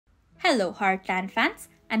Hello Heartland fans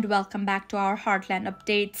and welcome back to our Heartland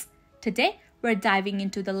updates. Today we're diving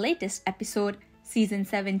into the latest episode, Season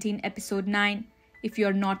 17 Episode 9. If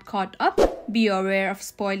you're not caught up, be aware of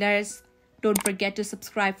spoilers. Don't forget to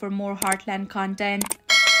subscribe for more Heartland content.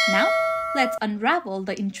 Now, let's unravel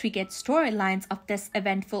the intricate storylines of this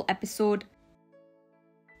eventful episode.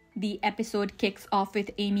 The episode kicks off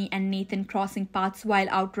with Amy and Nathan crossing paths while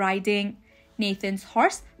out riding. Nathan's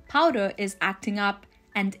horse, Powder, is acting up,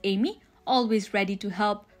 and Amy, always ready to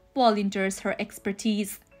help, volunteers her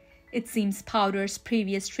expertise. It seems Powder's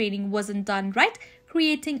previous training wasn't done right,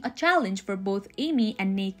 creating a challenge for both Amy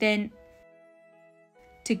and Nathan.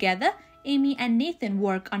 Together, Amy and Nathan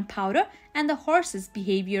work on Powder, and the horse's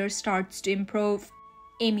behavior starts to improve.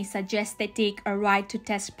 Amy suggests they take a ride to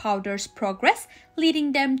test Powder's progress,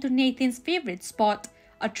 leading them to Nathan's favorite spot,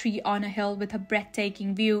 a tree on a hill with a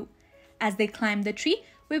breathtaking view. As they climb the tree,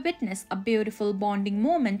 we witness a beautiful bonding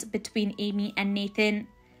moment between Amy and Nathan.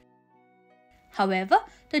 However,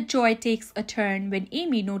 the joy takes a turn when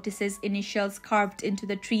Amy notices initials carved into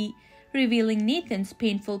the tree, revealing Nathan's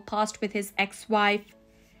painful past with his ex-wife.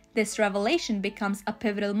 This revelation becomes a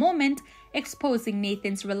pivotal moment, exposing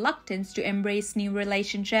Nathan's reluctance to embrace new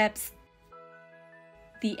relationships.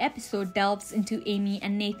 The episode delves into Amy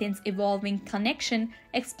and Nathan's evolving connection,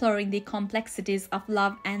 exploring the complexities of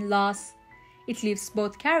love and loss. It leaves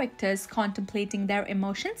both characters contemplating their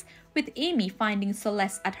emotions, with Amy finding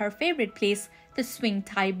solace at her favorite place, the swing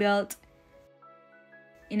Ty built.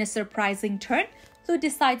 In a surprising turn, Lou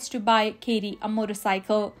decides to buy Katie a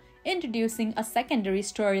motorcycle, introducing a secondary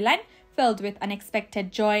storyline filled with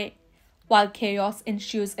unexpected joy. While chaos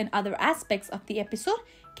ensues in other aspects of the episode,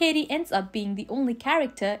 Katie ends up being the only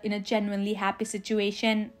character in a genuinely happy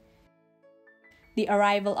situation. The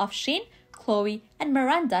arrival of Shane, Chloe, and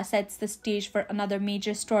Miranda sets the stage for another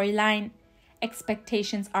major storyline.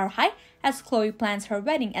 Expectations are high as Chloe plans her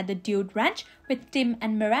wedding at the Dude Ranch, with Tim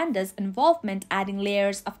and Miranda's involvement adding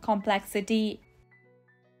layers of complexity.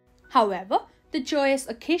 However, the joyous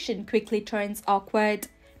occasion quickly turns awkward.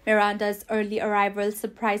 Miranda's early arrival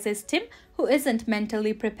surprises Tim, who isn't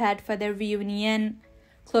mentally prepared for their reunion.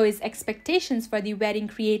 Chloe's expectations for the wedding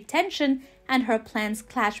create tension, and her plans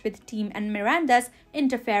clash with Tim and Miranda's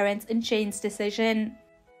interference in Shane's decision.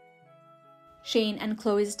 Shane and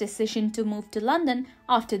Chloe's decision to move to London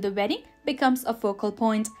after the wedding becomes a focal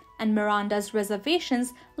point, and Miranda's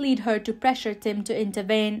reservations lead her to pressure Tim to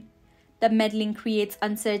intervene. The meddling creates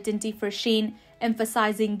uncertainty for Shane,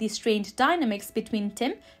 emphasizing the strained dynamics between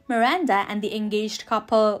Tim, Miranda, and the engaged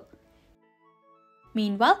couple.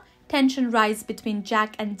 Meanwhile, tension rises between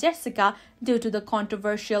Jack and Jessica due to the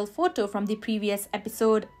controversial photo from the previous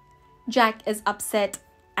episode. Jack is upset,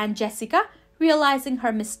 and Jessica, realizing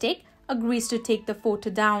her mistake, agrees to take the photo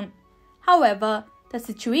down. However, the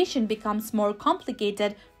situation becomes more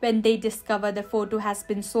complicated when they discover the photo has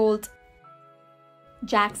been sold.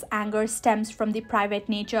 Jack's anger stems from the private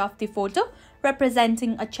nature of the photo,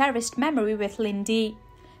 representing a cherished memory with Lindy.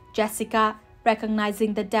 Jessica,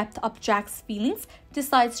 recognizing the depth of Jack's feelings,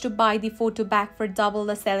 decides to buy the photo back for double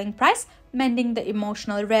the selling price, mending the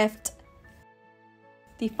emotional rift.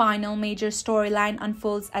 The final major storyline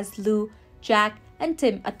unfolds as Lou, Jack, and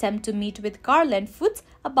Tim attempt to meet with Garland Foods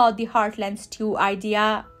about the Heartland stew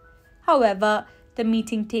idea. However, the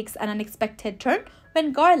meeting takes an unexpected turn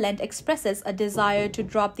when Garland expresses a desire to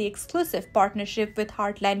drop the exclusive partnership with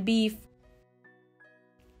Heartland Beef.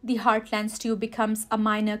 The Heartland stew becomes a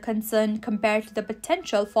minor concern compared to the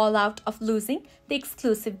potential fallout of losing the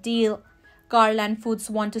exclusive deal. Garland Foods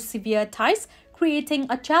want to sever ties, creating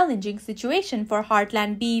a challenging situation for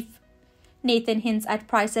Heartland Beef. Nathan hints at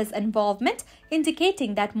Price's involvement,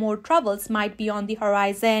 indicating that more troubles might be on the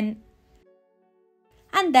horizon.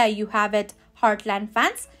 And there you have it, Heartland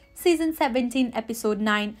fans. Season 17, Episode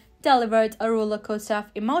 9 delivered a rollercoaster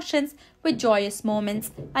of emotions with joyous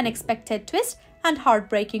moments, unexpected twists, and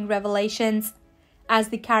heartbreaking revelations. As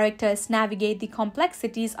the characters navigate the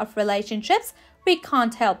complexities of relationships, we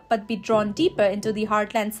can't help but be drawn deeper into the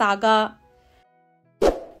Heartland saga.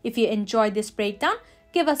 If you enjoyed this breakdown,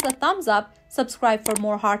 give us a thumbs up, subscribe for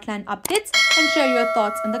more Heartland updates, and share your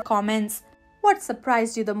thoughts in the comments. What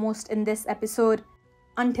surprised you the most in this episode?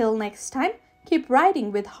 Until next time, keep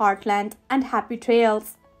riding with Heartland and happy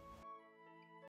trails.